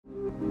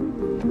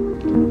Hello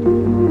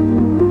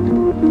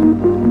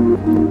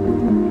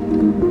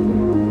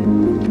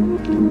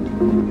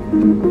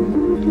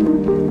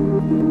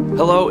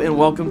and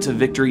welcome to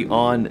Victory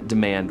on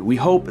Demand. We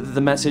hope that the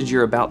message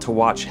you're about to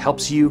watch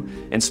helps you,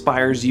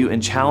 inspires you,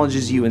 and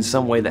challenges you in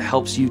some way that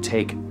helps you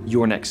take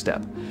your next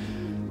step.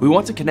 We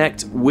want to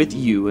connect with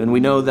you, and we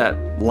know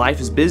that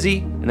life is busy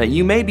and that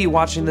you may be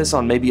watching this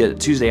on maybe a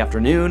Tuesday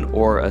afternoon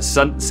or a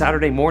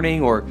Saturday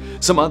morning or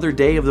some other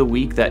day of the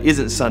week that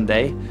isn't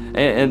Sunday.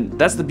 And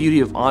that's the beauty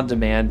of On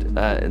Demand,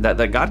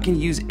 that God can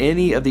use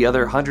any of the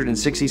other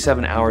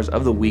 167 hours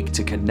of the week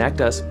to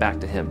connect us back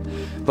to Him.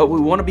 But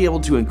we want to be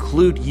able to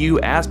include you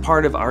as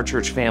part of our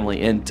church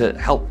family and to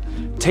help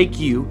take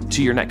you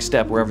to your next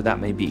step, wherever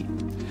that may be.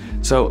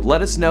 So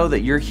let us know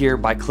that you're here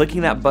by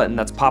clicking that button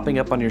that's popping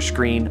up on your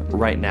screen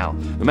right now.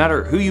 No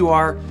matter who you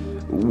are,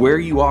 where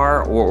you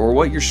are, or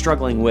what you're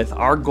struggling with,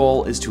 our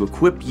goal is to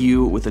equip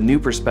you with a new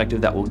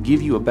perspective that will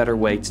give you a better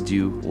way to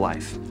do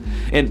life.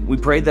 And we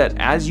pray that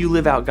as you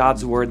live out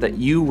God's word, that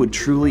you would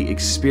truly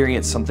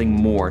experience something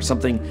more,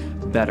 something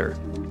better.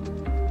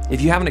 If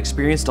you haven't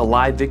experienced a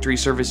live Victory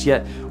service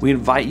yet, we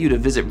invite you to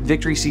visit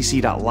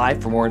victorycc.live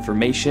for more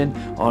information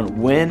on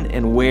when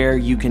and where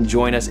you can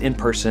join us in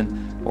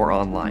person or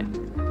online.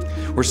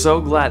 We're so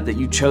glad that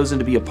you've chosen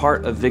to be a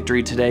part of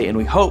Victory today, and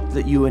we hope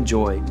that you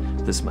enjoy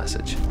this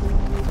message.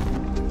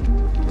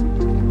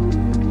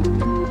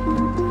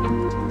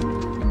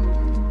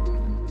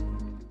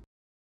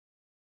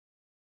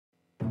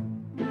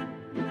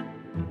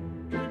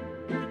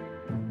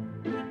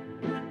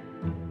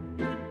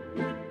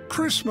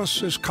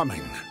 Christmas is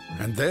coming,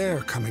 and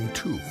they're coming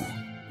too,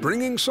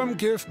 bringing some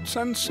gifts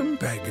and some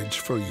baggage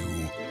for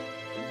you.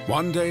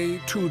 1 day,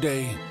 2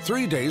 days,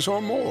 3 days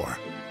or more.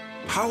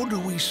 How do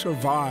we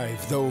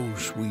survive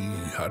those we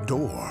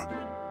adore?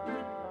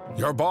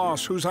 Your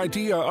boss, whose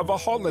idea of a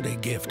holiday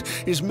gift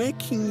is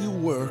making you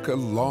work a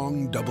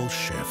long double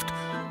shift.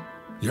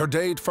 Your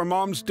date for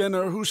mom's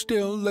dinner, who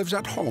still lives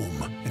at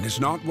home and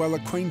is not well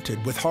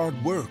acquainted with hard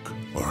work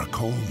or a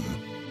comb.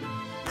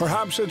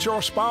 Perhaps it's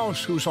your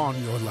spouse who's on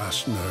your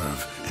last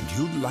nerve, and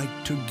you'd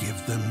like to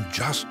give them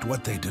just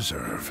what they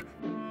deserve.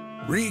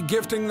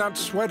 Re-gifting that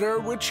sweater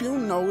which you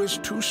know is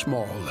too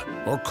small,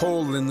 or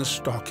coal in the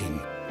stocking,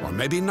 or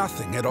maybe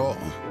nothing at all.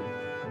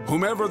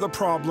 Whomever the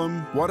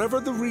problem, whatever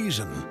the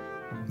reason,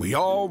 we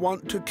all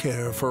want to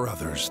care for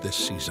others this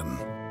season.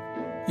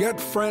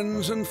 Yet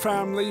friends and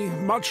family,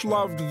 much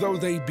loved though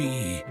they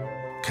be,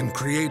 can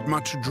create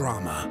much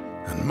drama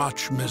and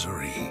much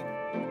misery.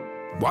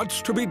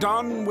 What's to be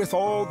done with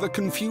all the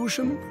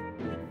confusion?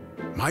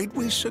 Might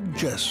we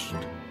suggest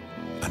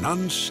an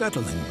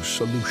unsettling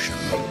solution?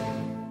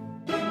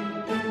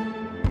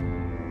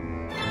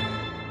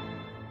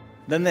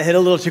 Doesn't that hit a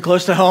little too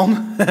close to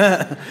home?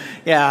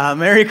 Yeah,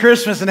 Merry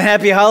Christmas and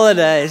Happy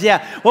Holidays.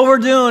 Yeah, what we're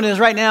doing is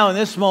right now in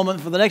this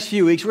moment for the next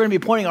few weeks, we're going to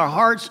be pointing our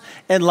hearts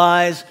and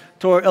lives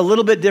toward a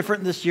little bit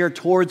different this year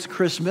towards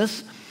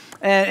Christmas.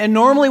 And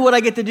normally what I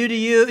get to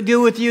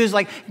do with you is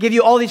like give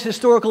you all these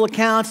historical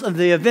accounts of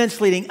the events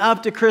leading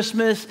up to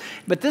Christmas.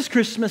 But this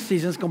Christmas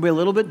season is going to be a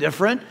little bit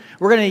different.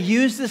 We're going to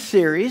use this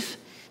series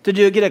to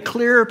get a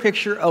clearer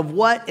picture of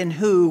what and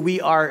who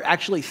we are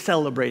actually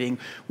celebrating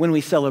when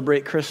we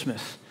celebrate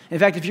Christmas. In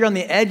fact, if you're on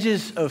the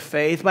edges of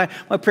faith, my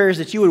prayer is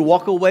that you would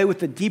walk away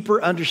with a deeper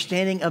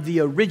understanding of the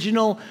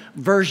original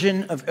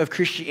version of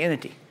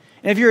Christianity.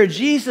 And if you're a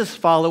Jesus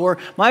follower,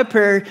 my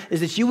prayer is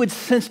that you would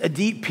sense a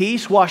deep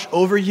peace wash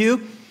over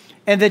you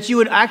and that you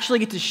would actually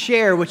get to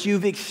share what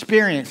you've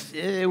experienced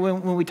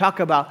when we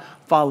talk about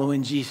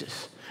following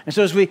Jesus. And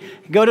so as we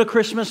go to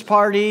Christmas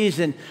parties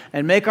and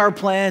make our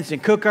plans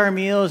and cook our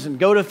meals and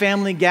go to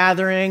family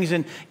gatherings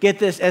and get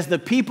this, as the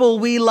people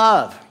we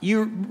love,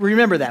 you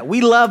remember that. We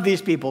love these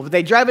people.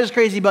 They drive us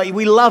crazy, but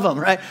we love them,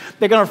 right?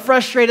 They're going to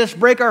frustrate us,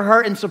 break our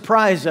heart, and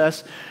surprise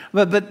us.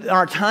 But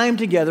our time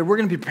together, we're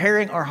going to be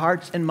preparing our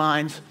hearts and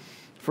minds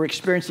for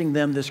experiencing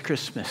them this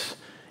Christmas.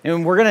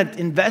 And we're going to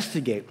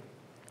investigate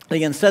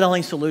the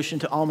unsettling solution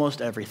to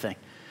almost everything.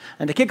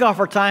 And to kick off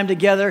our time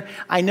together,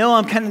 I know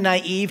I'm kind of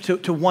naive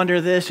to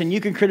wonder this, and you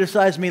can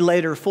criticize me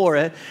later for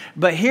it,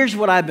 but here's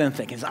what I've been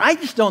thinking. I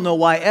just don't know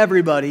why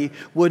everybody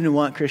wouldn't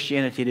want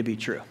Christianity to be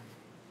true.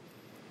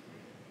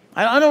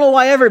 I don't know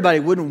why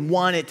everybody wouldn't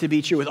want it to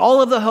be true, with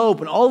all of the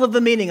hope and all of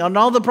the meaning and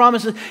all the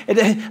promises,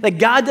 that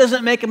God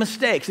doesn't make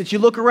mistakes, that you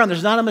look around,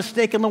 there's not a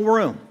mistake in the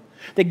room,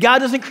 that God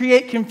doesn't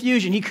create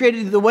confusion. He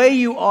created you the way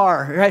you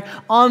are, right,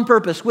 on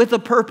purpose, with a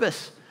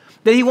purpose.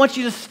 That He wants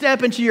you to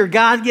step into your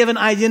God-given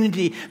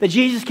identity, that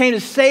Jesus came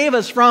to save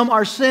us from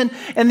our sin,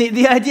 and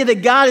the idea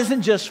that God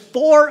isn't just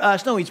for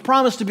us, no, He's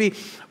promised to be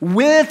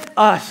with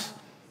us.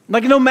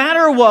 Like no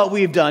matter what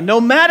we've done,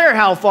 no matter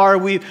how far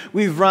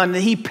we've run, that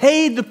He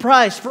paid the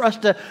price for us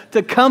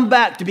to come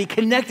back, to be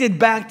connected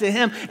back to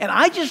Him. And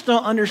I just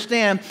don't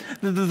understand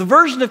the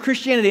version of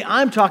Christianity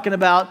I'm talking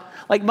about.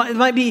 Like it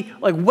might be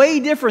like way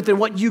different than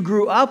what you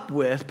grew up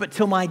with, but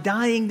till my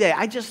dying day,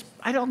 I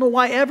don't know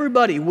why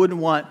everybody wouldn't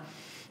want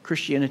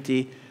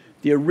Christianity,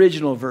 the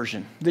original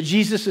version, the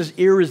Jesus'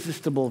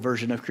 irresistible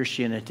version of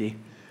Christianity,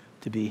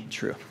 to be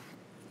true.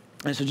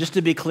 And so just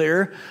to be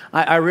clear,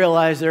 I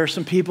realize there are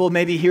some people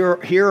maybe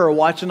here or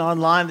watching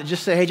online that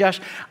just say, hey,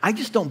 Josh, I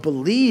just don't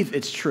believe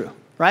it's true,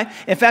 right?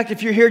 In fact,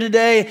 if you're here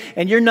today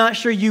and you're not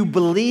sure you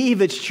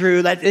believe it's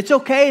true, that it's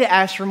okay to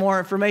ask for more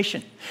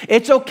information.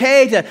 It's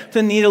okay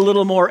to need a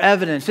little more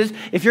evidence.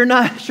 If you're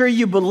not sure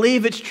you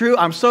believe it's true,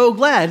 I'm so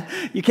glad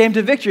you came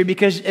to Victory,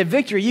 because at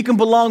Victory, you can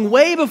belong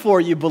way before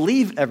you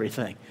believe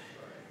everything.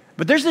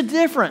 But there's a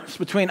difference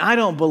between I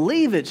don't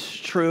believe it's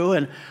true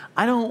and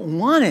I don't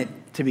want it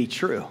to be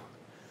true.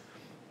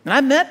 And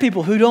I've met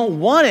people who don't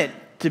want it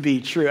to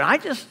be true. I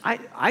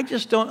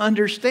just don't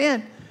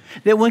understand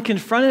that when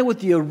confronted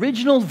with the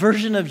original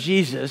version of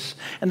Jesus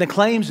and the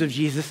claims of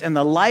Jesus and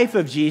the life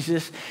of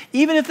Jesus,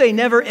 even if they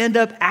never end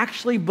up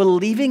actually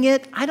believing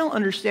it, I don't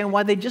understand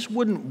why they just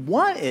wouldn't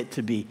want it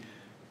to be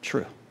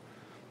true.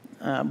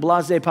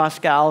 Blaise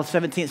Pascal,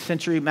 17th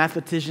century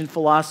mathematician,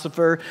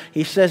 philosopher,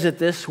 he says it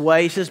this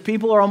way. He says,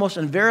 people are almost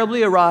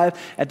invariably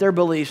arrive at their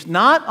beliefs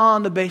not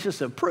on the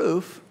basis of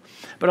proof,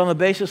 but on the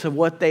basis of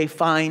what they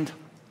find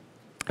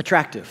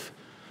attractive,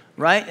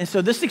 right? And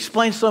so this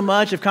explains so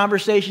much of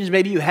conversations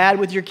maybe you had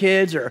with your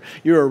kids or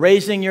you were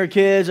raising your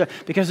kids,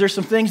 because there's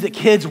some things that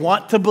kids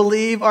want to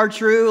believe are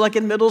true, like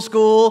in middle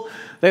school.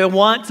 They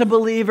want to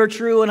believe are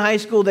true in high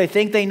school. They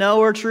think they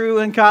know are true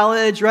in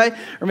college, right?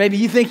 Or maybe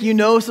you think you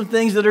know some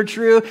things that are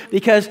true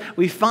because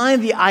we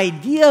find the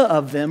idea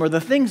of them, or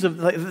the things of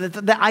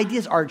the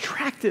ideas are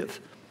attractive.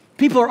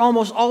 People are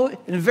almost always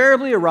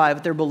invariably arrive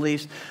at their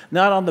beliefs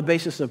not on the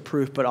basis of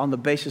proof, but on the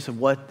basis of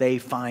what they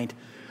find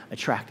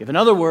attractive. In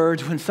other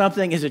words, when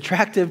something is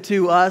attractive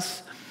to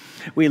us,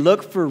 we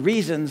look for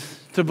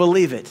reasons to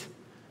believe it.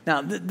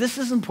 Now, this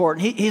is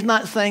important. He's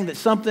not saying that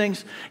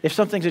if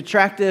something's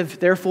attractive,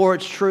 therefore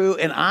it's true.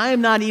 And I'm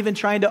not even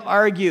trying to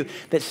argue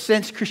that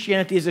since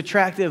Christianity is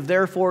attractive,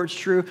 therefore it's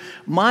true.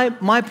 My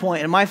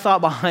point and my thought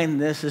behind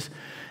this is,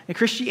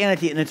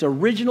 Christianity in its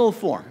original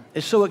form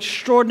is so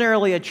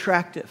extraordinarily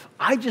attractive.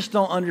 I just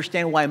don't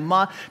understand why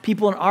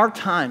people in our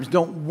times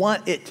don't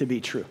want it to be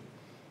true,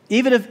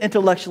 even if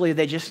intellectually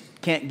they just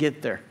can't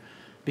get there,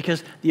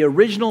 because the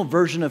original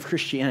version of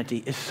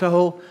Christianity is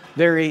so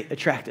very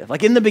attractive.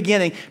 Like in the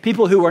beginning,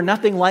 people who were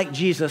nothing like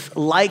Jesus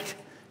liked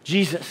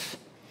Jesus,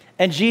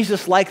 and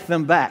Jesus liked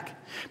them back.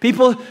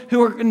 People who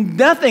were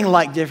nothing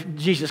like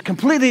Jesus,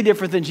 completely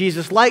different than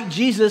Jesus, liked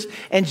Jesus,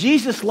 and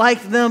Jesus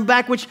liked them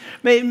back, which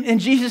and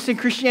Jesus in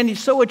Christianity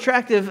is so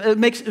attractive,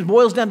 it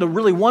boils down to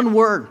really one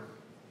word.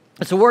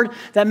 It's a word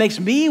that makes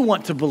me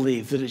want to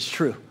believe that it's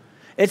true.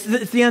 It's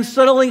the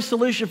unsettling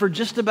solution for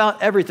just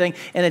about everything,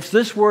 and it's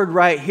this word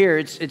right here.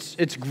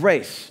 It's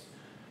grace.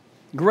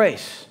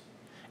 Grace.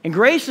 And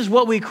grace is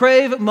what we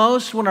crave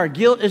most when our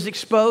guilt is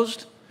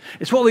exposed.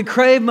 It's what we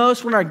crave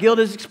most when our guilt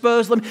is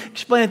exposed. Let me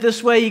explain it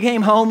this way. You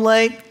came home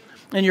late,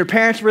 and your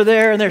parents were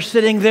there, and they're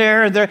sitting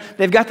there, and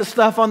they've got the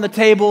stuff on the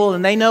table,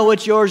 and they know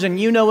what's yours, and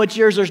you know what's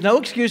yours. There's no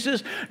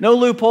excuses, no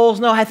loopholes,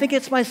 no, I think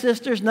it's my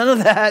sister's, none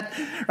of that,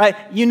 right?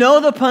 You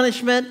know the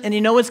punishment, and you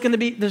know it's going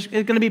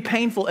to be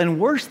painful, and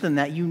worse than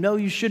that, you know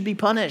you should be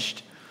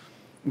punished.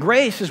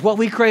 Grace is what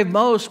we crave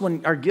most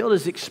when our guilt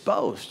is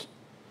exposed.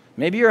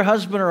 Maybe you're a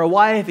husband or a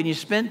wife, and you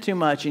spent too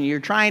much, and you're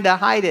trying to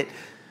hide it.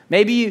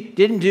 Maybe you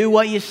didn't do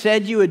what you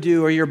said you would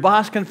do, or your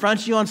boss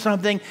confronts you on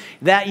something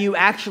that you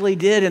actually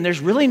did, and there's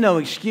really no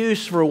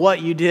excuse for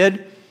what you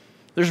did.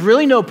 There's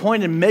really no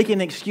point in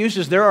making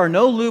excuses. There are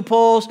no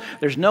loopholes.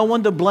 There's no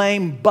one to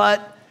blame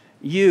but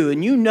you,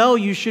 and you know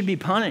you should be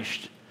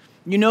punished.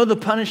 You know the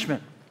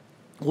punishment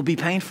will be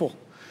painful.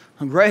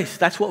 And grace,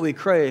 that's what we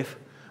crave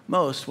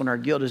most when our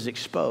guilt is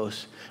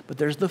exposed. But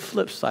there's the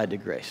flip side to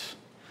grace.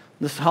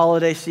 This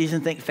holiday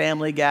season, think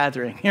family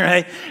gathering,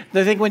 right?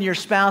 They think when your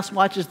spouse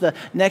watches the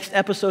next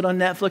episode on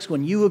Netflix,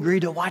 when you agree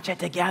to watch it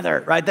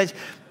together, right? That's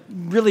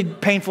really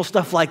painful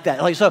stuff like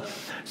that. Like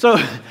so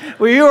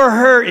when you were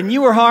hurt and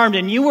you were harmed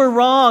and you were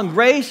wrong,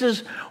 grace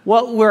is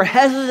what we're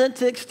hesitant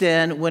to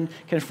extend when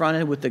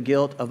confronted with the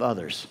guilt of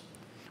others.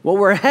 What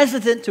we're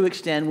hesitant to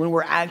extend when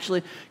we're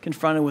actually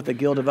confronted with the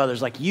guilt of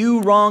others. Like,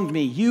 you wronged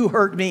me, you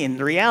hurt me, and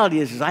the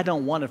reality is I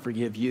don't want to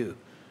forgive you.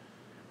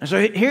 And so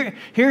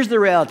here's the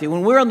reality.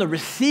 When we're on the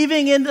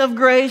receiving end of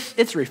grace,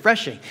 it's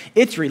refreshing.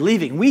 It's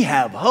relieving. We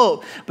have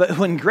hope. But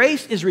when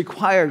grace is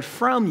required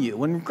from you,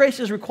 when grace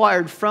is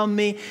required from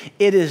me,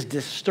 it is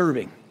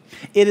disturbing.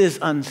 It is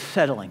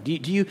unsettling. Do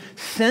you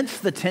sense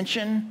the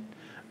tension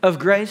of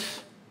grace?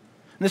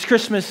 In this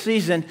Christmas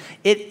season,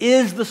 it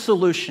is the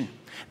solution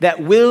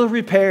that will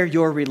repair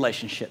your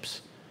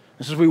relationships.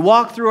 As we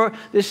walk through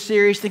this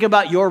series, think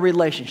about your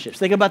relationships.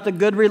 Think about the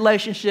good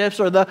relationships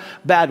or the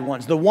bad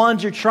ones. The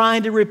ones you're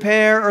trying to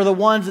repair or the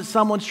ones that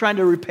someone's trying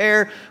to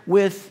repair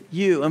with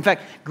you. In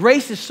fact,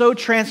 grace is so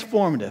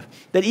transformative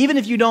that even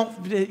if you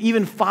don't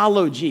even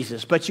follow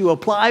Jesus, but you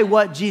apply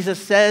what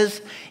Jesus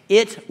says,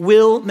 it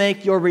will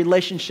make your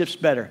relationships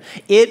better.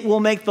 It will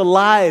make the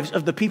lives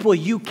of the people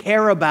you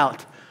care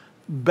about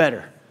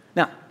better.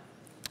 Now,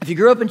 If you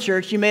grew up in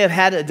church, you may have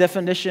had a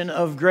definition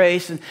of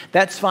grace, and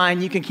that's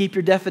fine. You can keep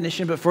your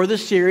definition. But for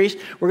this series,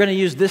 we're going to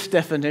use this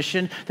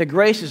definition, that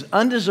grace is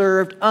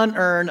undeserved,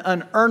 unearned,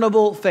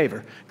 unearnable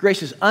favor.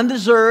 Grace is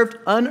undeserved,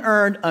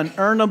 unearned,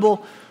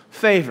 unearnable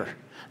favor.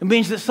 It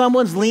means that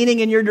someone's leaning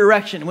in your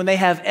direction when they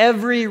have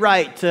every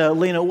right to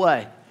lean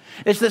away.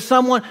 It's that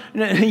someone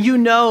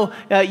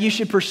you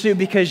should pursue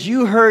because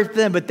you hurt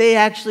them, but they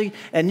actually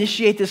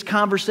initiate this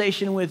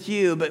conversation with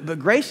you. But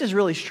grace is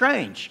really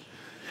strange.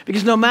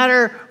 Because no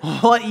matter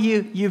what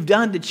you've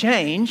done to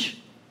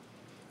change,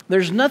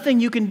 there's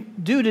nothing you can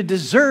do to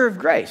deserve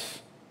grace.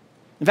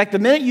 In fact, the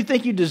minute you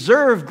think you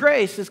deserve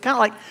grace, it's kind of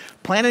like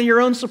planning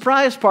your own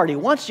surprise party.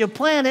 Once you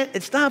plan it,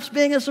 it stops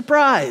being a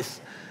surprise.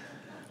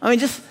 I mean,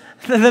 just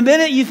the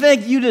minute you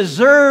think you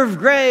deserve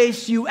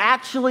grace, you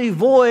actually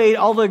void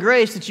all the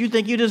grace that you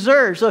think you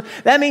deserve. So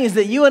that means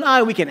that you and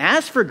I, we can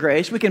ask for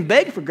grace, we can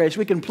beg for grace,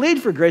 we can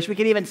plead for grace, we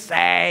can even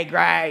say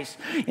grace.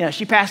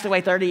 She passed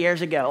away 30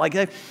 years ago.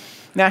 Like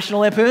National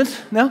Lampoons?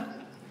 No?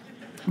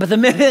 But the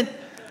minute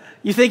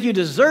you think you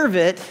deserve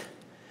it,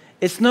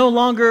 it's no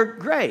longer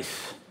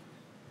grace.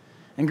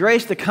 And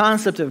grace, the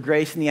concept of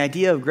grace and the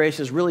idea of grace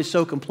is really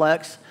so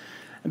complex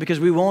because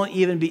we won't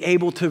even be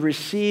able to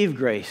receive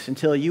grace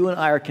until you and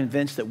I are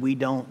convinced that we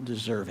don't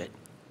deserve it.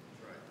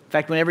 In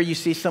fact, whenever you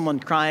see someone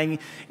crying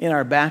in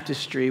our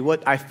baptistry,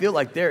 what I feel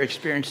like they're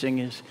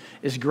experiencing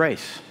is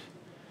grace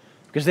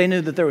because they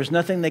knew that there was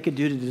nothing they could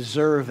do to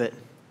deserve it.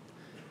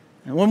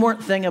 And one more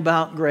thing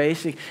about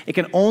grace, it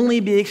can only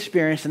be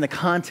experienced in the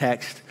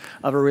context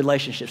of a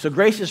relationship. So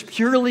grace is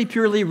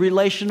purely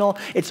relational.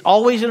 It's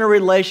always in a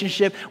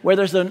relationship where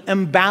there's an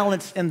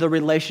imbalance in the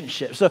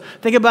relationship. So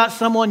think about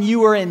someone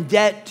you are in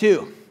debt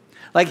to,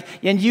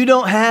 and you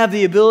don't have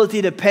the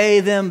ability to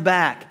pay them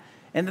back.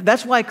 And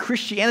that's why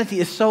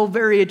Christianity is so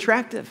very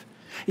attractive.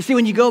 You see,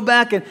 when you go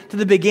back to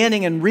the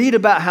beginning and read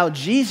about how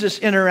Jesus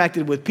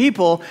interacted with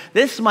people,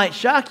 this might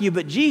shock you,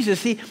 but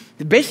Jesus, he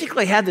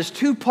basically had this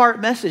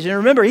two-part message. And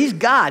remember, he's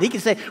God. He can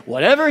say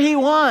whatever he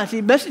wants.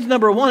 Message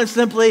number one is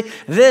simply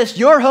this: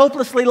 you're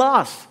hopelessly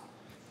lost.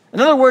 In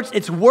other words,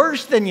 it's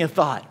worse than you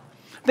thought.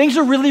 Things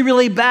are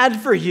really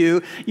bad for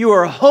you. You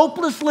are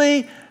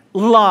hopelessly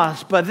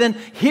lost. But then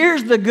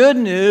here's the good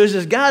news,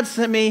 is God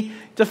sent me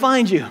to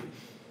find you,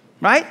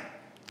 right?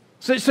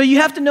 So you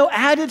have to know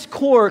at its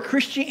core,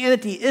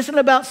 Christianity isn't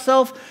about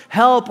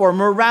self-help or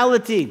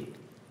morality,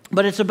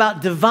 but it's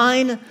about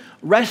divine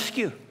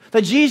rescue.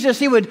 That Jesus,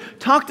 he would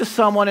talk to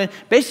someone and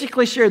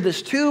basically share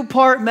this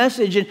two-part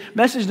message. And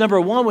message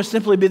number one would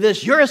simply be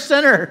this: you're a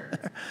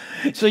sinner.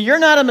 So you're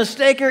not a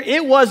mistaker.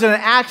 It wasn't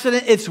an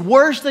accident. It's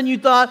worse than you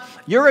thought.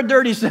 You're a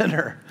dirty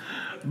sinner.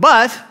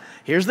 But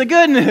here's the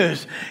good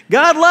news.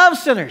 God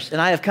loves sinners, and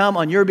I have come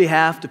on your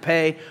behalf to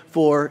pay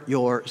for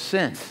your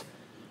sins.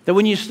 That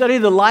when you study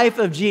the life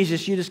of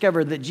Jesus, you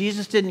discover that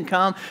Jesus didn't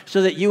come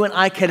so that you and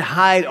I could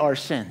hide our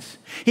sins.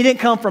 He didn't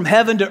come from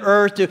heaven to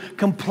earth to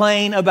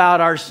complain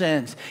about our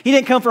sins. He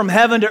didn't come from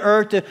heaven to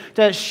earth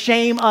to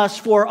shame us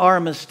for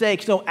our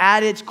mistakes. No,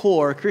 at its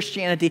core,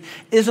 Christianity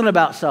isn't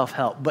about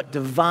self-help, but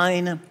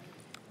divine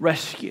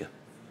rescue.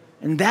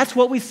 And that's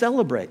what we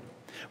celebrate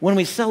when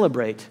we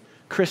celebrate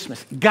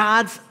Christmas.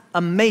 God's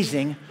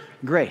amazing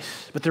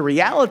grace. But the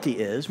reality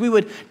is, we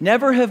would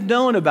never have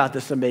known about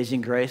this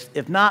amazing grace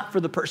if not for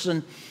the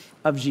person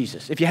of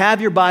Jesus. If you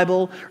have your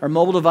Bible or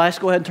mobile device,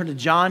 go ahead and turn to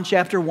John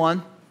chapter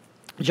 1.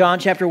 John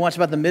chapter 1 is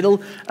about the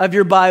middle of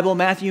your Bible.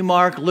 Matthew,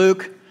 Mark,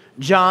 Luke,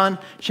 John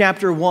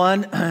chapter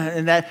 1,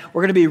 and that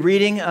we're going to be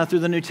reading through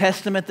the New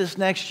Testament this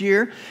next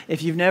year.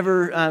 If you've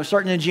never,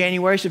 starting in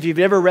January, so if you've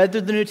never read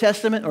through the New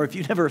Testament, or if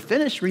you've never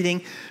finished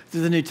reading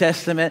through the New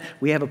Testament,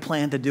 we have a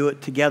plan to do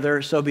it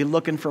together, so be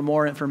looking for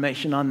more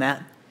information on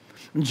that.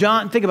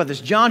 John, think about this.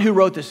 John, who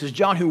wrote this, is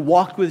John who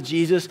walked with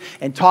Jesus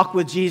and talked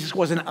with Jesus,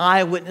 was an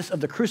eyewitness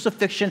of the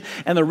crucifixion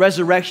and the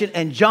resurrection.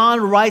 And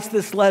John writes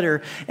this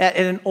letter at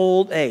an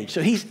old age.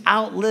 So he's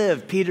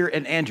outlived Peter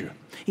and Andrew.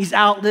 He's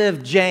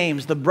outlived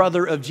James, the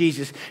brother of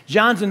Jesus.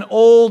 John's an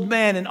old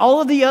man, and all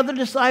of the other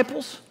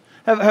disciples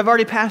have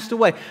already passed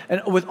away.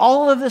 And with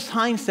all of this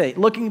hindsight,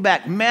 looking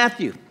back,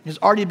 Matthew has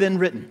already been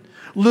written.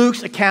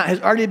 Luke's account has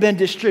already been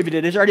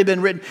distributed, has already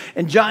been written,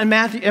 and John,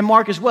 Matthew, and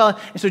Mark as well.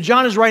 And so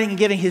John is writing and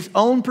giving his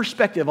own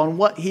perspective on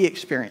what he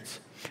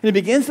experienced. And he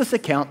begins this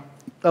account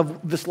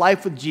of this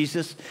life with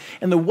Jesus,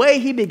 and the way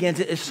he begins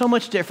it is so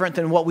much different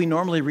than what we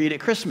normally read at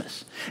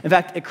Christmas. In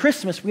fact, at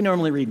Christmas, we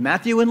normally read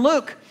Matthew and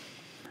Luke.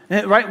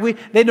 Right?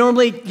 They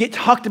normally get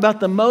talked about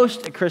the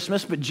most at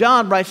Christmas, but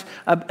John writes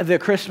the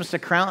Christmas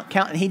account,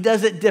 and he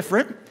does it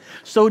different.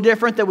 So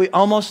different that we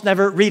almost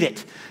never read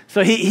it.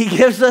 So he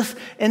gives us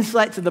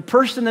insight to the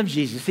person of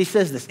Jesus. He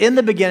says this: in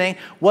the beginning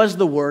was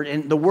the Word,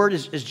 and the Word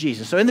is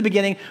Jesus. So in the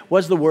beginning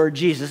was the Word,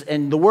 Jesus,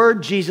 and the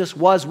Word Jesus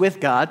was with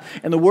God,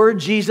 and the Word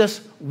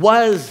Jesus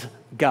was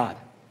God.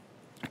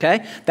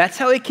 Okay? That's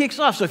how he kicks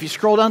off. So if you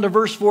scroll down to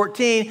verse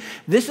 14,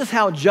 this is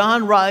how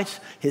John writes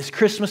his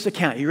Christmas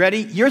account. You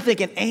ready? You're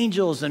thinking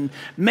angels and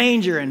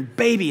manger and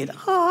baby and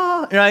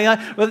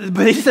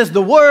but he says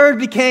the Word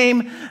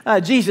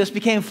Jesus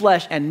became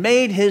flesh and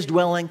made his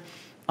dwelling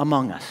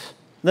among us.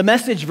 The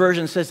Message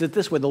version says it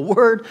this way: the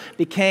Word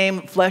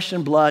became flesh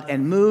and blood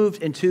and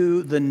moved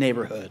into the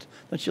neighborhood.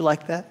 Don't you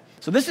like that?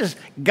 So this is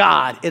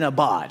God in a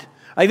bod.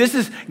 Like, this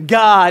is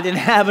God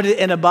inhabited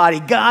in a body.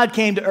 God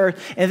came to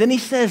earth. And then he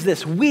says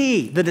this: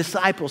 we, the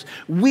disciples,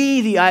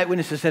 we, the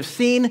eyewitnesses, have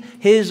seen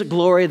his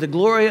glory, the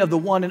glory of the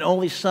one and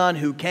only Son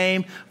who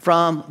came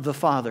from the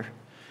Father.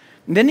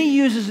 And then he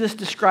uses this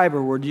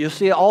describer word. You'll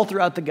see it all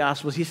throughout the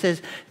Gospels. He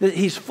says that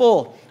he's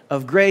full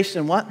of grace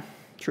and what?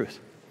 Truth.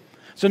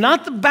 So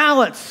not the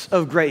balance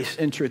of grace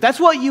and truth. That's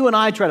what you and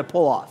I try to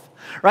pull off,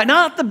 right?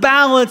 Not the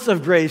balance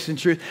of grace and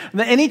truth.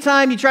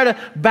 Anytime you try to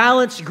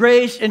balance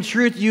grace and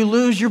truth, you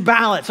lose your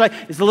balance. Right?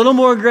 It's a little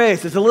more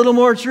grace, it's a little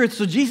more truth.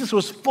 So Jesus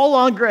was full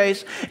on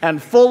grace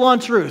and full on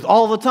truth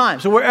all the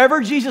time. So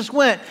wherever Jesus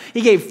went, he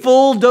gave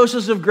full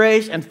doses of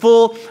grace and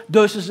full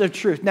doses of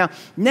truth. Now,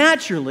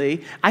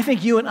 naturally, I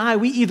think you and I,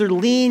 we either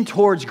lean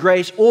towards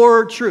grace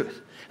or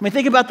truth. I mean,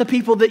 think about the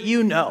people that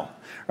you know,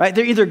 right?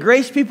 They're either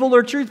grace people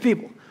or truth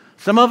people.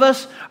 Some of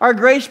us are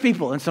grace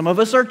people and some of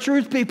us are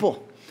truth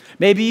people.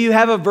 Maybe you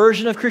have a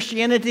version of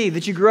Christianity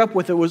that you grew up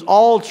with that was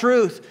all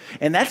truth,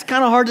 and that's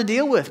kind of hard to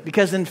deal with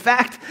because, in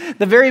fact,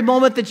 the very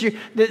moment that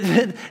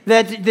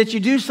you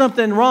do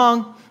something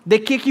wrong, they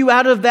kick you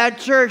out of that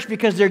church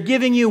because they're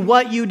giving you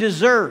what you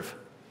deserve.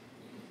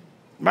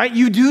 Right?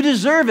 You do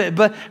deserve it,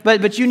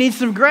 but you need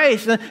some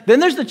grace. Then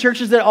there's the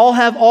churches that all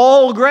have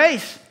all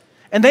grace,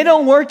 and they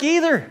don't work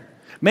either,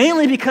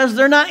 mainly because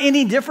they're not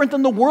any different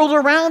than the world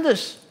around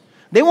us.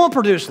 They won't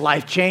produce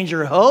life change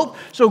or hope.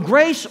 So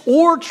grace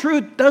or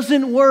truth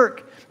doesn't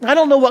work. I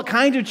don't know what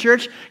kind of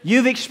church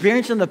you've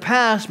experienced in the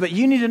past, but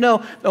you need to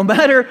know no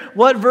matter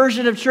what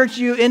version of church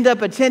you end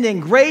up attending,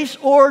 grace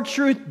or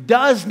truth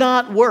does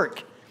not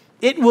work.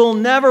 It will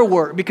never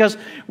work because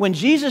when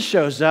Jesus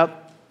shows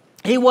up,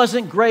 he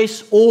wasn't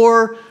grace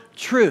or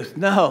truth.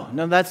 No,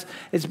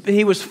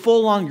 he was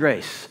full on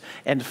grace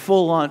and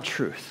full on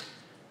truth.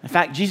 In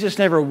fact, Jesus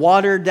never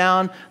watered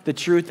down the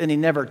truth and he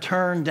never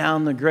turned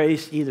down the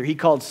grace either. He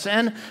called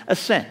sin a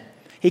sin.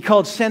 He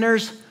called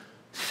sinners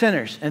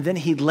sinners. And then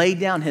he laid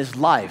down his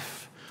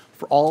life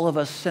for all of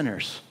us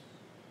sinners.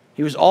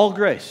 He was all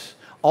grace,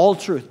 all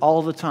truth,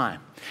 all the time.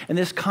 And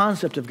this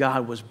concept of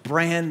God was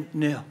brand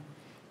new.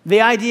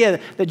 The idea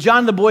that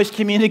John the Boys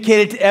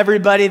communicated to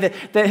everybody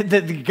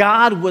that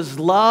God was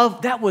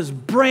love, that was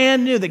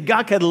brand new, that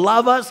God could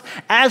love us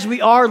as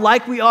we are,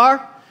 like we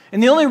are.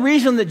 And the only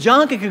reason that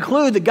John could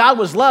conclude that God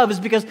was love is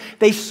because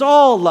they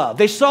saw love.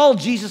 They saw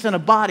Jesus in a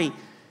body.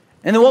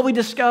 And then what we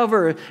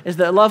discover is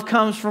that love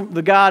comes from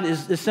the God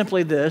is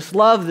simply this.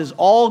 Love is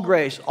all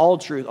grace, all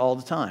truth, all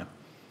the time.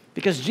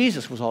 Because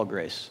Jesus was all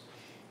grace,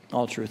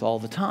 all truth, all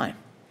the time.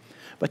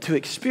 But to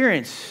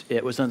experience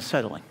it was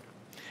unsettling.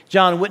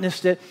 John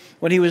witnessed it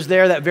when he was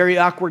there that very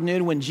awkward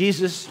noon when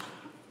Jesus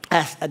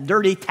asked a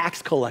dirty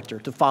tax collector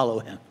to follow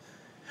him.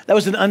 That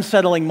was an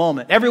unsettling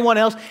moment. Everyone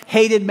else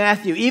hated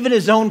Matthew. Even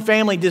his own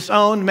family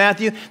disowned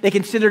Matthew. They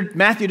considered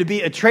Matthew to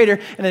be a traitor.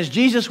 And as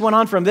Jesus went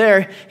on from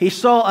there, he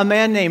saw a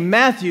man named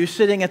Matthew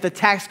sitting at the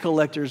tax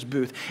collector's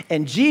booth.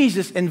 And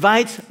Jesus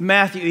invites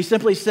Matthew. He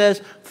simply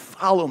says,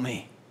 "Follow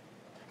me."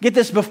 Get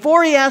this,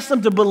 before he asks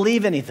them to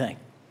believe anything,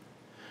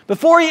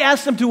 before he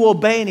asks them to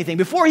obey anything,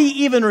 before he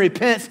even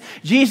repents,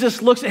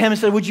 Jesus looks at him and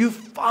said, "Would you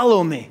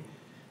follow me?"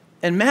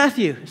 And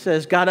Matthew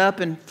says, got up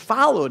and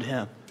followed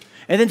him.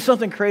 And then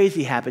something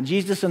crazy happened.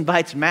 Jesus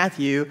invites himself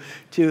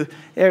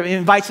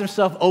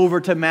over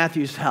to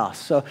Matthew's house.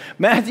 So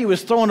Matthew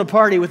was throwing a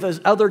party with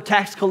his other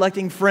tax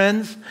collecting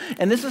friends.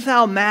 And this is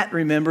how Matt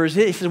remembers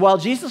it. He says, while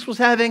Jesus was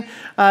having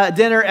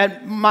dinner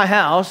at my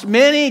house,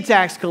 many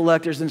tax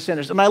collectors and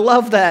sinners. And I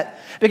love that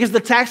because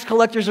the tax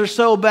collectors are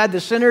so bad,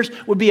 the sinners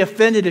would be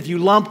offended if you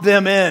lump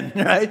them in,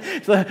 right?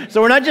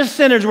 So we're not just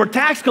sinners, we're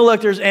tax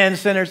collectors and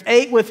sinners,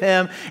 ate with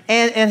him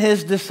and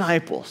his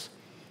disciples.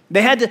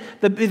 They had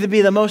to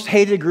be the most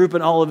hated group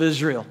in all of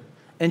Israel.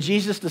 And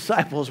Jesus'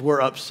 disciples were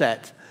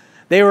upset.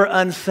 They were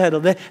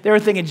unsettled. They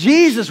were thinking,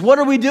 Jesus, what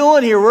are we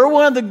doing here? We're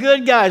one of the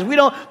good guys. We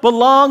don't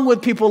belong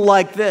with people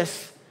like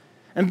this.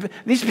 And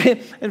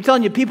I'm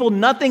telling you, people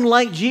nothing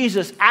like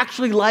Jesus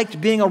actually liked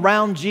being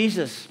around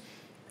Jesus.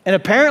 And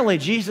apparently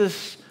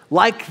Jesus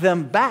liked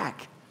them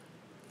back.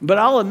 But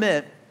I'll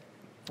admit,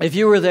 if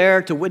you were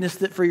there to witness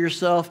it for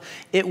yourself,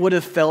 it would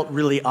have felt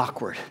really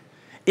awkward.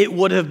 It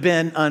would have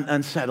been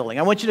unsettling.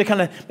 I want you to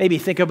kind of maybe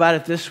think about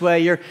it this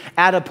way. You're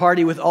at a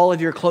party with all of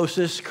your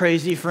closest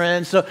crazy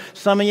friends. So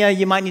some of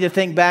you might need to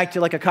think back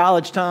to like a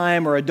college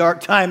time or a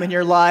dark time in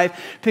your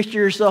life. Picture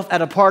yourself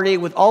at a party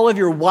with all of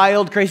your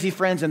wild, crazy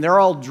friends, and they're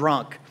all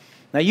drunk.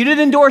 Now, you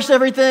didn't endorse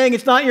everything.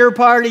 It's not your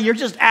party. You're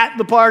just at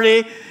the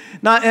party.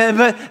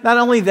 But not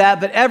only that,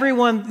 but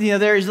everyone,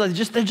 they're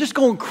just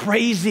going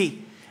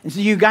crazy. And so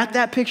you got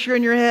that picture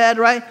in your head,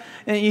 right?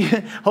 And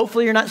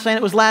hopefully you're not saying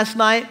it was last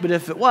night, but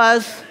if it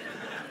was,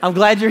 I'm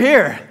glad you're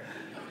here.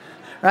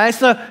 Right?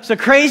 So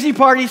crazy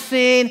party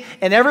scene,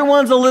 and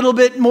everyone's a little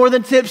bit more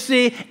than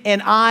tipsy,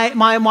 and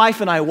my wife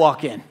and I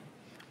walk in.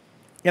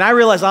 And I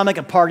realize I'm like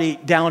a party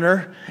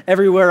downer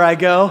everywhere I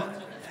go.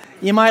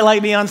 You might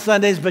like me on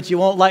Sundays, but you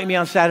won't like me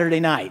on Saturday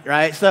night,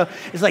 right? So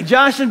it's like,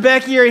 Josh and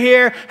Becky are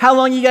here. How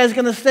long you guys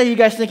going to stay? You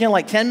guys thinking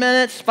like 10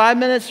 minutes, 5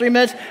 minutes, 3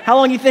 minutes? How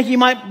long you think you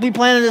might be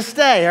planning to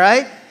stay,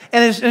 right?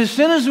 And as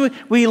soon as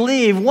we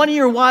leave, one of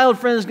your wild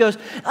friends goes,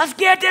 let's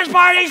get this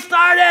party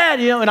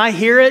started, and I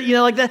hear it,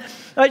 like that.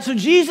 All right, so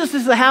Jesus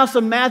is the house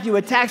of Matthew,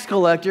 a tax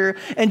collector,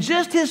 and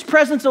just his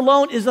presence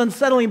alone is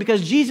unsettling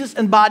because Jesus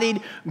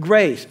embodied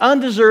grace,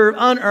 undeserved,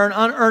 unearned,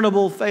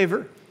 unearnable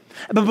favor.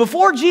 But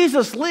before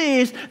Jesus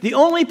leaves, the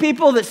only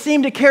people that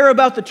seem to care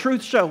about the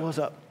truth show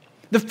up.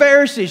 The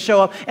Pharisees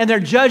show up, and they're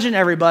judging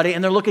everybody,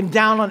 and they're looking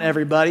down on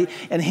everybody.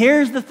 And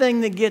here's the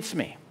thing that gets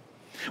me.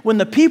 When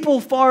the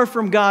people far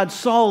from God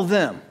saw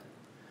them,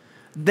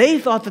 they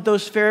thought that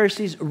those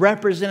Pharisees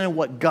represented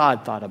what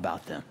God thought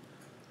about them.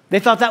 They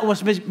thought that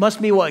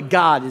must be what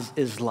God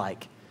is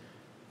like.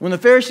 When the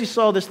Pharisees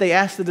saw this, they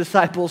asked the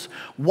disciples,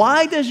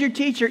 why does your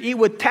teacher eat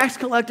with tax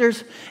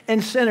collectors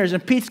and sinners?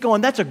 And Pete's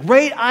going, that's a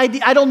great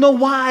idea. I don't know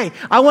why.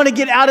 I want to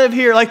get out of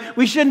here. Like,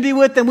 we shouldn't be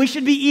with them. We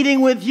should be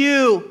eating with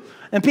you.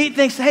 And Pete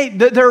thinks, hey,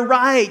 they're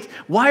right.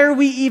 Why are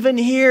we even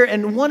here?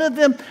 And one of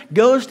them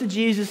goes to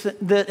Jesus,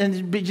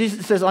 and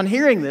Jesus says, on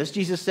hearing this,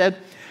 Jesus said,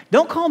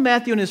 don't call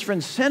Matthew and his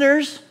friends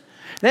sinners.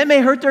 That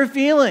may hurt their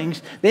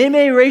feelings. They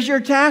may raise your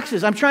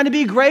taxes. I'm trying to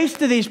be grace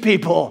to these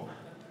people.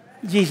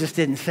 Jesus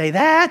didn't say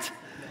that.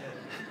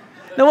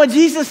 Now, what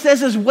Jesus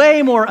says is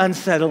way more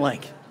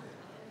unsettling.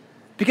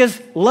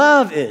 Because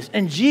love is,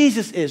 and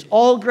Jesus is,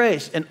 all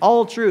grace and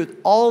all truth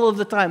all of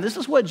the time. This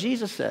is what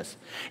Jesus says.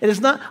 It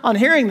is not, on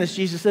hearing this,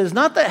 Jesus says,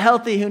 not the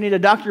healthy who need a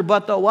doctor,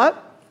 but the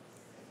what?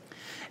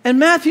 And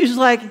Matthew's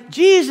like,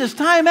 Jesus,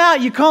 time out.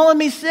 You calling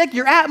me sick?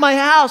 You're at my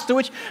house. To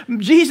which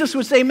Jesus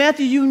would say,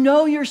 Matthew, you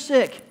know you're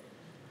sick.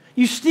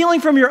 You're stealing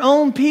from your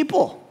own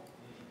people.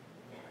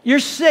 You're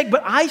sick,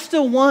 but I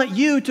still want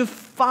you to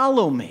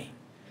follow me.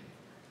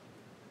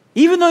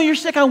 Even though you're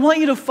sick, I want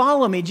you to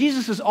follow me.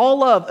 Jesus is all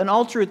love and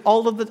all truth,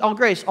 all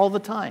grace, all the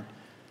time.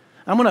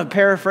 I'm going to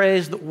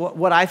paraphrase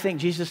what I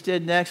think Jesus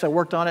did next. I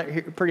worked on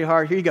it pretty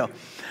hard. Here you go.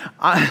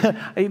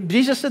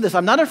 Jesus said this,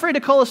 I'm not afraid to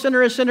call a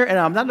sinner, and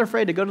I'm not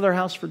afraid to go to their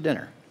house for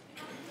dinner.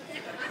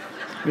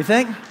 You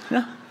think?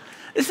 No?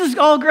 This is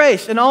all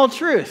grace and all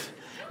truth.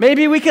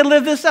 Maybe we could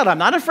live this out. I'm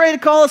not afraid to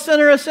call a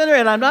sinner,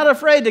 and I'm not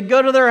afraid to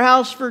go to their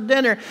house for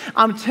dinner.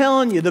 I'm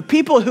telling you, the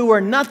people who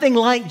are nothing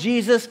like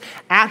Jesus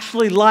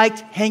actually liked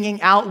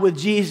hanging out with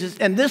Jesus.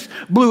 And this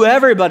blew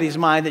everybody's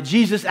mind that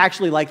Jesus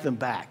actually liked them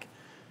back.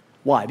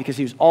 Why? Because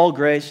he was all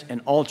grace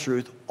and all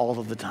truth all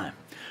of the time.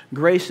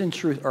 Grace and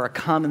truth are a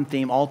common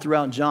theme all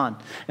throughout John.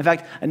 In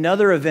fact,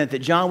 another event that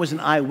John was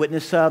an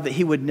eyewitness of that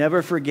he would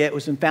never forget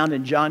was found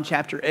in John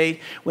chapter 8.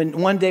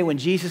 One day when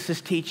Jesus is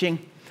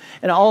teaching,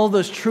 and all of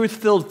those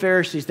truth-filled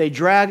Pharisees, they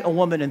drag a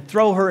woman and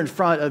throw her in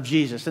front of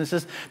Jesus. And it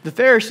says the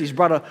Pharisees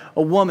brought in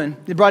a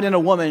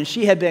woman, and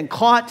she had been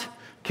caught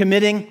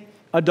committing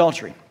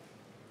adultery.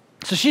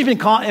 So she's been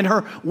caught in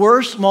her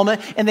worst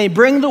moment, and they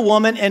bring the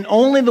woman and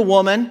only the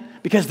woman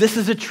because this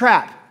is a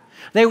trap.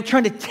 They were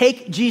trying to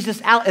take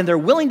Jesus out, and they're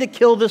willing to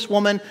kill this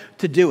woman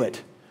to do it.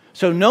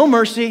 So no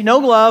mercy, no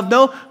love,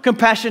 no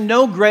compassion,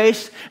 no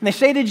grace. And they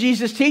say to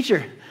Jesus,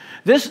 teacher,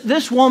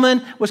 this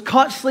woman was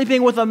caught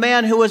sleeping with a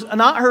man who was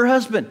not her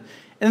husband.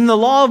 And the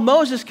law of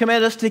Moses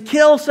commanded us to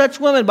kill such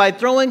women by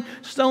throwing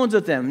stones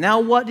at them. Now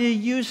what do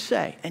you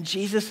say? And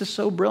Jesus is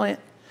so brilliant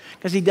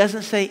because he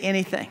doesn't say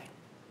anything.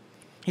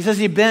 He says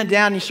he bent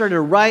down and he started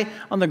to write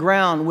on the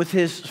ground with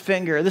his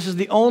finger. This is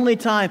the only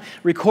time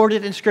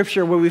recorded in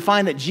Scripture where we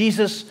find that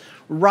Jesus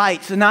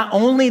writes. And not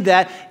only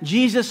that,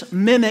 Jesus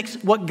mimics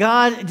what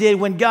God did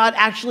when God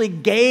actually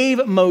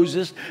gave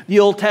Moses the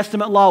Old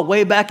Testament law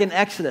way back in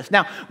Exodus.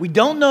 Now, we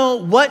don't know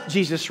what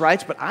Jesus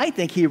writes, but I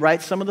think he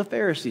writes some of the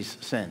Pharisees'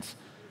 sins.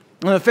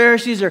 When the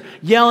Pharisees are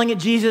yelling at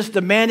Jesus,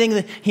 demanding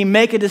that he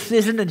make a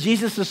decision, and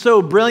Jesus is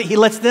so brilliant, he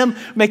lets them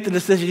make the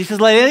decision. He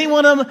says, let any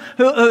one of them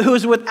who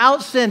is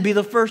without sin be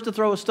the first to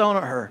throw a stone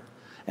at her.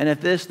 And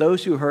at this,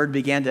 those who heard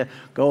began to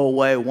go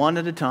away one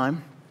at a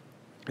time,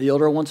 the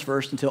older ones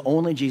first, until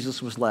only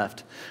Jesus was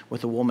left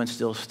with the woman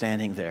still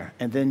standing there.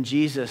 And then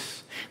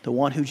Jesus, the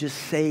one who just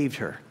saved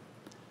her,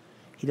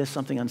 he does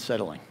something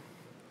unsettling.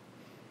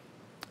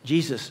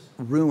 Jesus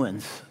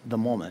ruins the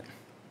moment.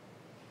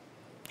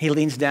 He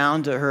leans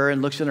down to her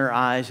and looks in her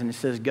eyes and he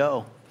says,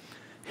 go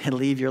and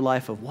leave your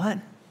life of what?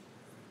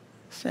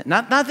 Sin.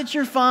 Not that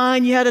you're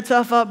fine, you had a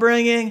tough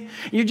upbringing,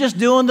 you're just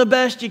doing the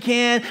best you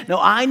can. No,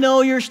 I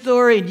know your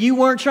story. You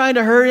weren't trying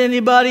to hurt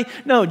anybody.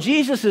 No,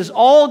 Jesus is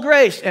all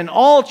grace and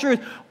all truth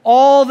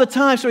all the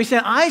time. So he's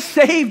saying, I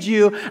saved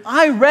you,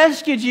 I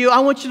rescued you, I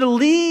want you to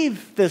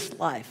leave this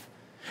life.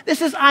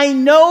 This is, I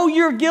know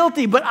you're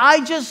guilty, but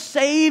I just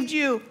saved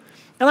you.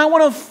 And I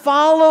want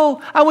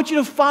you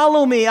to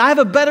follow me. I have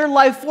a better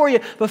life for you,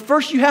 but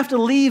first you have to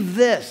leave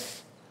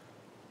this.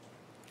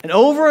 And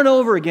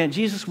over again,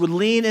 Jesus would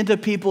lean into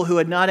people who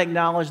had not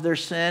acknowledged their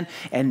sin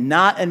and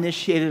not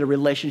initiated a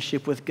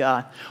relationship with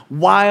God.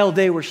 While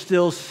they were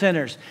still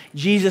sinners,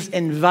 Jesus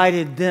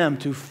invited them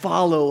to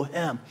follow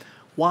him.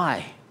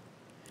 Why?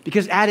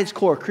 Because at its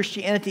core,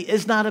 Christianity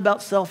is not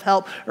about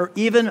self-help or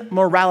even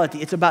morality.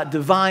 It's about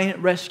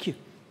divine rescue.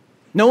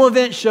 No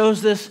event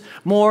shows this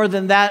more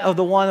than that of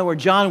the one where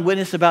John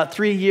witnessed about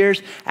 3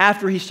 years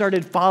after he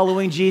started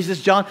following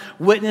Jesus. John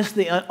witnessed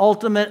the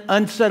ultimate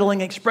unsettling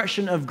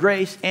expression of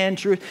grace and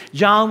truth.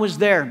 John was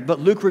there,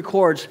 but Luke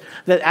records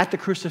that at the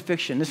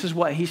crucifixion, this is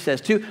what he says.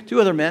 Two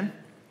other men,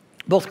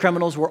 both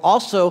criminals, were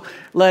also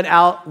led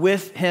out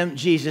with him,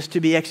 Jesus,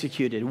 to be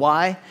executed.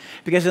 Why?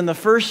 Because in the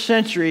first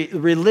century,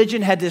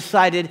 religion had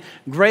decided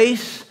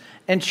grace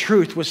and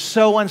truth was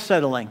so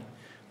unsettling,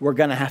 we're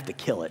going to have to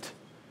kill it.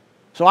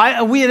 So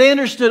they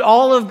understood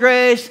all of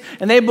grace,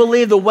 and they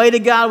believed the way to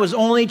God was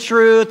only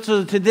truth.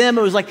 So to them,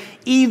 it was like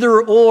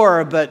either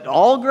or, but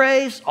all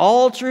grace,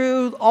 all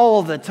truth,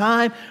 all the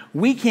time,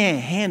 we can't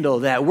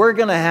handle that. We're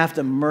going to have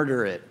to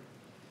murder it.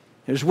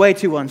 It was way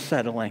too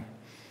unsettling.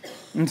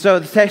 And so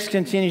the text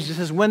continues. It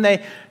says, when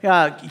they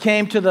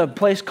came to the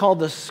place called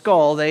the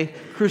Skull, they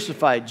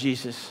crucified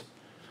Jesus.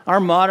 Our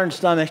modern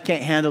stomachs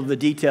can't handle the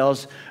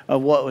details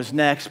of what was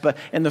next, but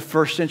in the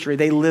first century,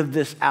 they lived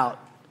this out.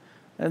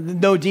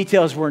 No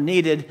details were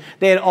needed.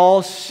 They had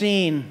all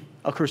seen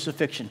a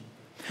crucifixion.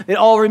 They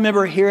all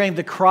remember hearing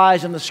the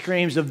cries and the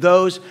screams of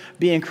those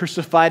being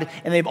crucified,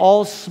 and they've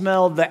all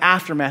smelled the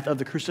aftermath of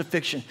the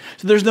crucifixion.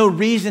 So there's no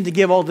reason to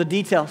give all the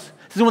details.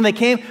 So when they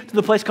came to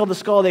the place called the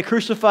Skull, they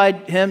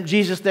crucified him,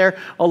 Jesus, there,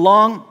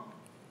 along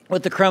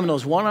with the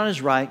criminals, one on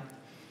his right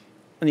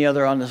and the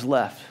other on his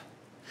left.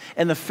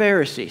 And the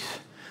Pharisees,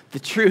 the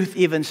truth,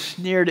 even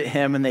sneered at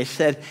him, and they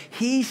said,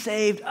 he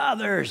saved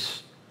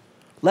others.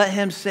 Let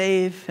him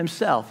save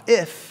himself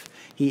if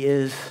he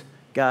is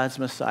God's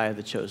Messiah,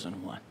 the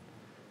chosen one.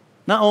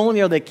 Not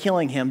only are they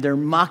killing him, they're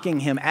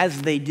mocking him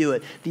as they do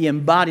it, the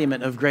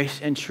embodiment of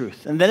grace and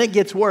truth. And then it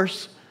gets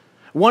worse.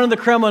 One of the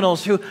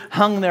criminals who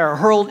hung there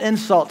hurled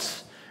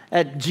insults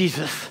at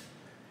Jesus.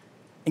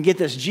 And get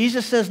this,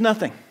 Jesus says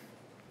nothing.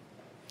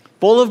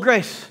 Full of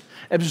grace,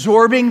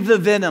 absorbing the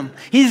venom.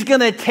 He's going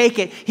to take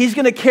it. He's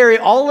going to carry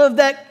all of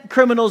that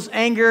criminal's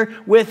anger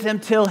with him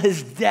till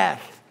his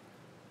death.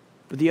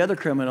 But the other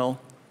criminal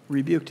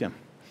rebuked him.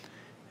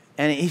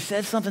 And he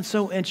said something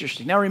so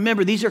interesting. Now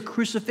remember, these are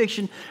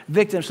crucifixion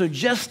victims. So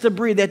just to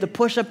breathe, they had to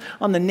push up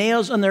on the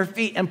nails on their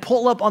feet and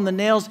pull up on the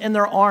nails in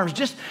their arms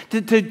just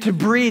to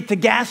breathe, to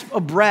gasp a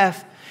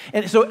breath.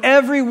 And so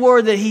every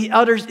word that he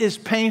utters is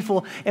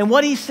painful. And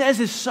what he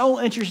says is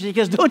so interesting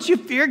because don't you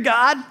fear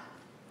God?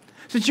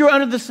 Since you're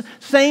under the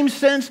same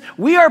sentence,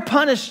 we are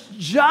punished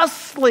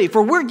justly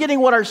for we're getting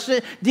what our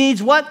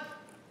deeds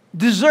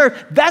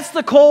deserve. That's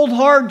the cold,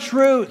 hard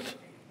truth.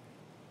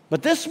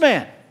 But this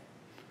man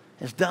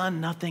has done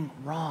nothing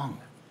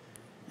wrong.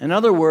 In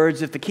other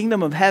words, if the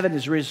kingdom of heaven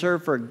is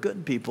reserved for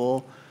good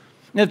people,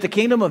 and if the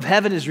kingdom of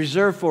heaven is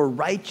reserved for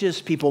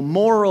righteous people,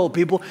 moral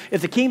people,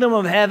 if the kingdom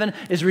of heaven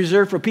is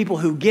reserved for people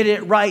who get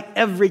it right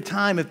every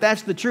time, if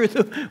that's the truth,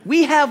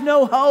 we have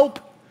no hope.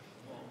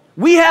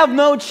 We have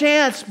no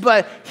chance,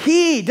 but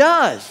he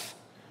does.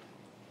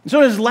 And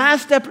so in his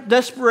last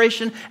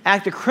desperation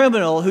act, a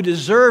criminal who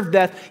deserved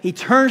death, he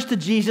turns to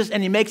Jesus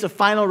and he makes a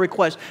final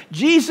request.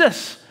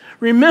 Jesus,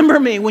 remember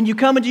me when you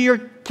come into your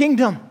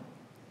kingdom.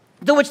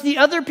 To which the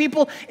other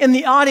people in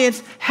the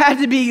audience had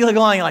to be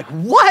going like,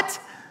 what?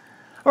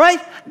 All right?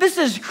 This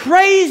is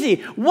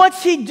crazy.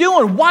 What's he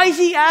doing? Why is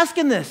he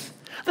asking this?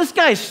 This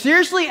guy is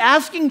seriously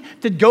asking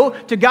to go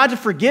to God to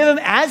forgive him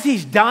as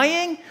he's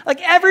dying?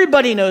 Like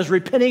everybody knows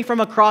repenting from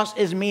a cross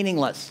is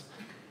meaningless.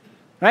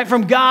 Right?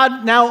 From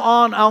God now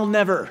on, I'll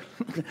never.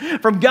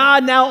 From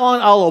God now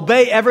on, I'll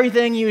obey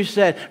everything you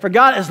said. For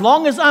God, as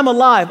long as I'm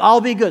alive, I'll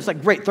be good. It's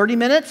like, great, 30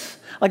 minutes?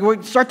 Like,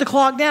 we start the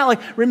clock now.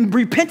 Like,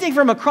 repenting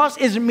from a cross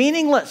is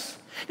meaningless.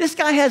 This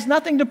guy has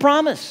nothing to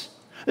promise.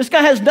 This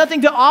guy has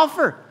nothing to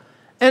offer.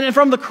 And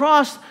from the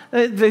cross,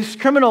 this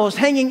criminal is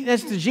hanging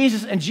next to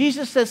Jesus, and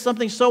Jesus says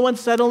something so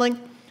unsettling.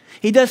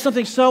 He does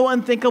something so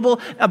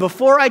unthinkable. Now,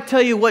 before I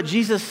tell you what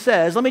Jesus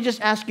says, let me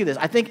just ask you this.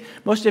 I think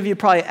most of you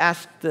probably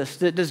asked this.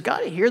 Does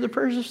God hear the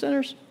prayers of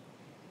sinners?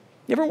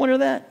 You ever wonder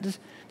that?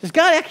 Does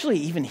God actually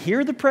even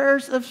hear the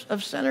prayers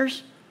of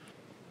sinners?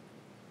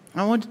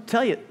 I want to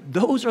tell you,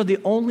 those are the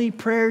only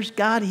prayers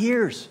God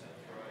hears.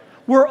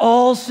 We're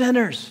all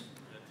sinners.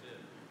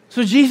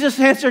 So Jesus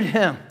answered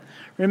him.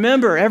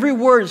 Remember, every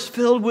word is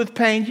filled with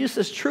pain. Jesus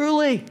says,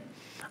 truly,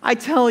 I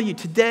tell you,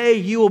 today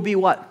you will be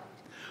what?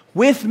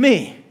 With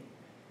me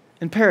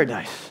in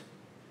paradise.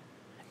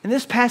 And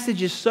this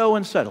passage is so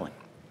unsettling.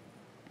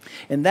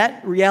 And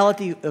that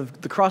reality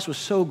of the cross was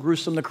so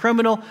gruesome. The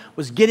criminal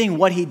was getting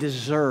what he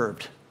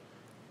deserved.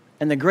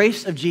 And the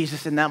grace of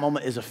Jesus in that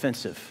moment is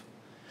offensive.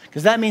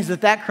 Because that means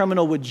that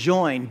criminal would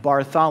join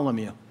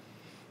Bartholomew.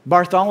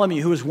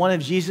 Bartholomew, who was one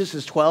of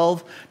Jesus'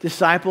 12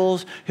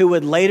 disciples, who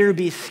would later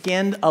be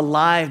skinned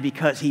alive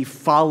because he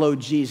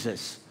followed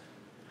Jesus.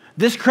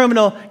 This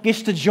criminal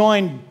gets to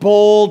join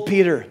bold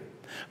Peter,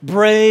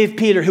 brave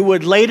Peter, who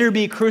would later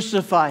be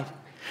crucified.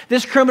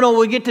 This criminal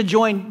will get to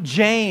join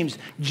James,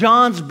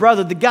 John's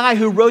brother. The guy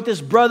who wrote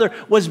this brother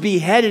was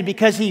beheaded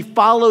because he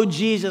followed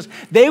Jesus.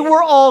 They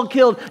were all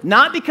killed,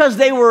 not because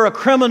they were a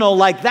criminal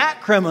like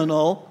that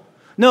criminal.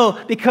 No,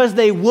 because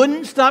they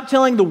wouldn't stop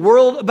telling the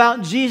world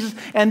about Jesus.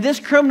 And this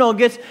criminal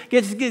gets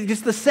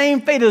the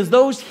same fate as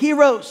those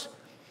heroes.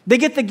 They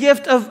get the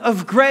gift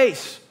of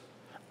grace,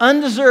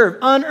 undeserved,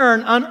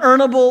 unearned,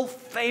 unearnable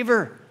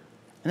favor.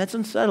 And that's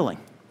unsettling.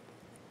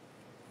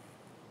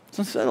 It's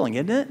unsettling,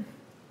 isn't it?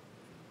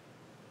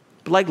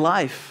 But like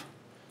life,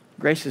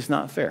 grace is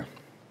not fair.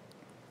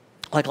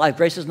 Like life,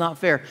 grace is not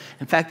fair.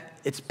 In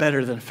fact, it's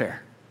better than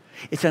fair.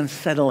 It's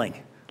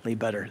unsettlingly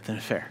better than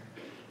fair.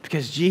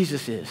 Because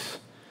Jesus is,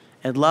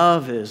 and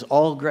love is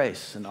all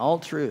grace and all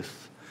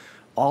truth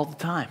all the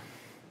time.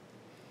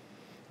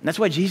 And that's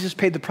why Jesus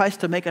paid the price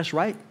to make us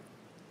right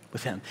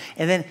with him.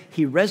 And then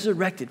he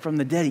resurrected from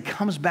the dead. He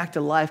comes back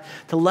to life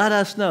to let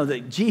us know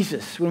that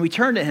Jesus, when we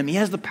turn to him, he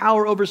has the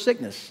power over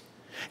sickness.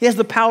 He has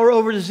the power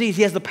over disease.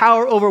 He has the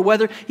power over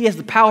weather. He has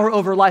the power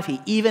over life.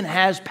 He even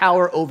has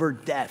power over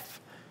death.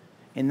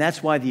 And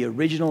that's why the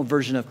original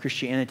version of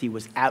Christianity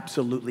was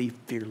absolutely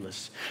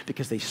fearless,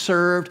 because they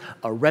served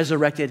a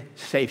resurrected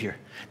Savior.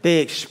 They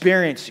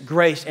experienced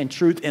grace and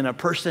truth in a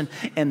person,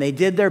 and they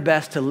did their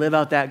best to live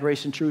out that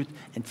grace and truth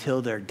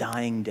until their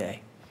dying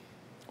day.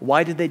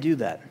 Why did they do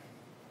that?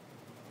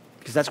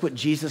 Because that's what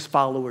Jesus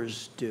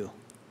followers do.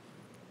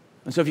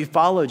 And so if you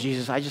follow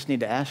Jesus, I just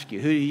need to ask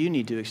you, who do you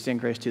need to extend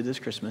grace to this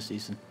Christmas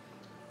season?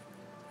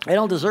 They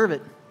don't deserve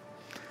it.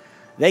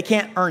 They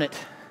can't earn it.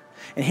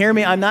 And hear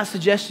me, I'm not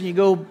suggesting you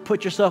go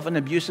put yourself in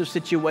an abusive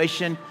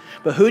situation,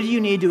 but who do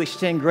you need to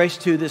extend grace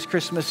to this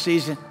Christmas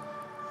season?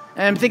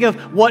 And think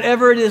of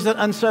whatever it is that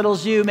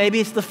unsettles you.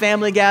 Maybe it's the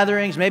family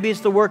gatherings, maybe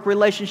it's the work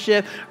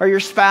relationship, or your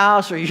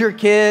spouse, or your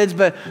kids,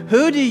 but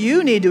who do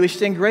you need to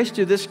extend grace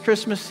to this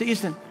Christmas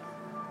season?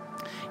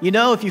 You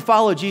know, if you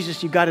follow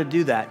Jesus, you've got to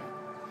do that,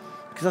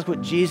 because that's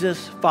what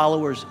Jesus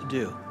followers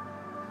do.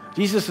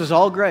 Jesus is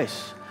all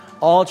grace,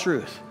 all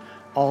truth,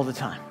 all the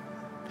time.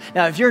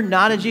 Now, if you're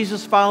not a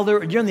Jesus follower,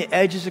 or you're on the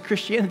edges of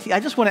Christianity, I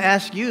just want to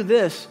ask you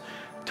this.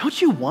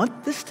 Don't you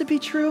want this to be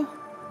true?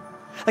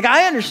 Like,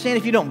 I understand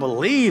if you don't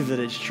believe that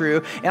it's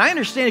true, and I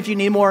understand if you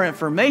need more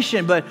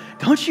information, but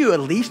don't you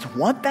at least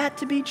want that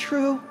to be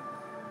true?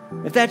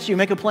 If that's you,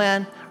 make a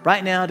plan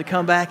right now to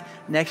come back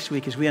next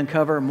week as we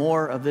uncover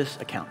more of this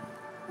account.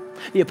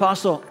 The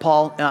Apostle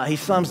Paul, he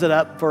sums it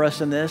up for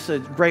us in this a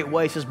great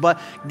way. He says, but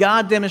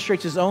God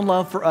demonstrates his own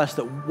love for us,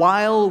 that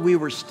while we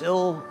were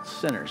still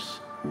sinners,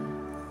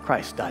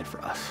 Christ died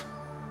for us.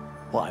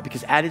 Why?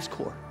 Because at its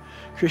core,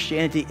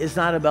 Christianity is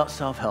not about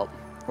self-help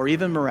or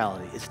even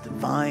morality. It's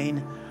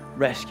divine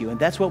rescue. And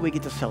that's what we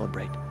get to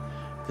celebrate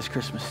this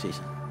Christmas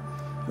season.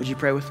 Would you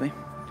pray with me?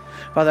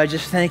 Father, I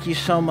just thank you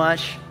so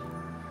much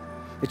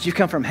that you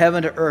come from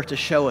heaven to earth to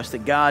show us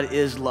that God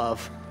is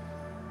love.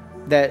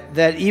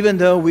 That even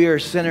though we are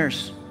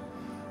sinners,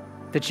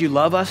 that you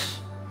love us,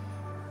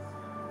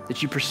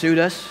 that you pursued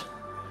us,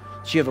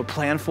 that you have a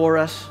plan for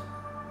us.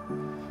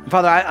 And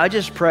Father, I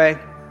just pray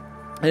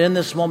that in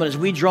this moment, as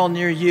we draw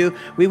near you,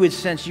 we would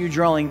sense you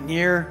drawing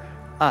near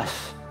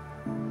us.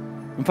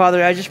 And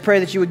Father, I just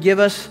pray that you would give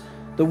us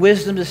the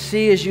wisdom to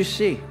see as you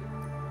see,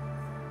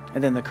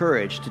 and then the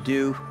courage to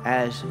do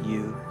as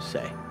you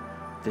say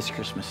this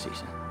Christmas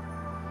season.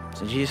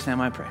 So in Jesus'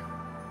 name I pray.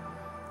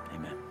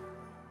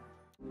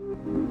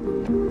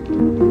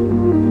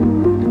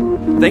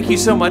 Thank you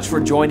so much for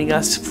joining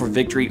us for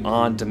Victory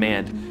on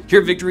Demand. Here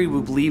at Victory,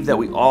 we believe that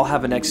we all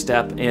have a next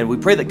step, and we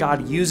pray that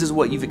God uses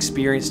what you've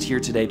experienced here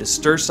today to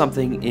stir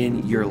something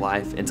in your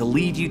life and to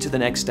lead you to the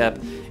next step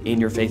in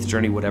your faith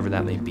journey, whatever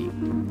that may be.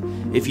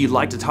 If you'd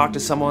like to talk to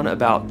someone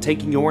about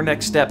taking your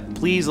next step,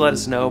 please let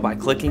us know by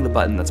clicking the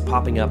button that's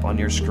popping up on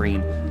your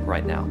screen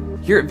right now.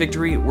 Here at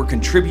Victory, we're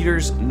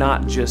contributors,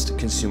 not just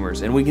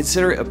consumers, and we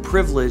consider it a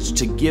privilege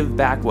to give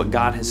back what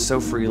God has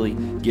so freely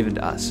given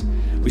to us.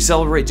 We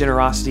celebrate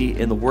generosity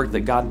in the work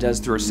that God does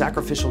through our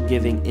sacrificial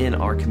giving in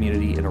our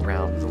community and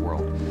around the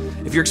world.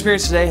 If your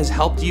experience today has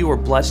helped you or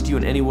blessed you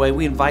in any way,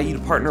 we invite you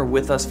to partner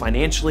with us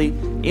financially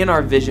in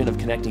our vision of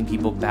connecting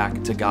people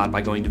back to God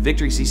by going to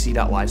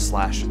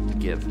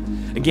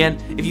victorycc.life/give. Again,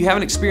 if you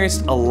haven't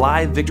experienced a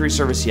live Victory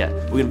service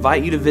yet, we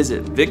invite you to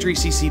visit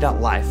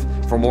victorycc.life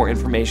for more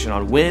information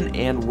on when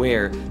and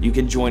where you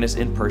can join us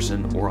in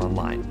person or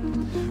online.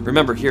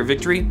 Remember, here at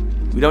Victory,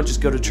 we don't just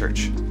go to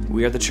church.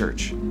 We are the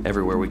church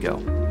everywhere we go.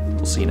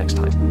 We'll see you next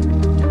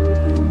time.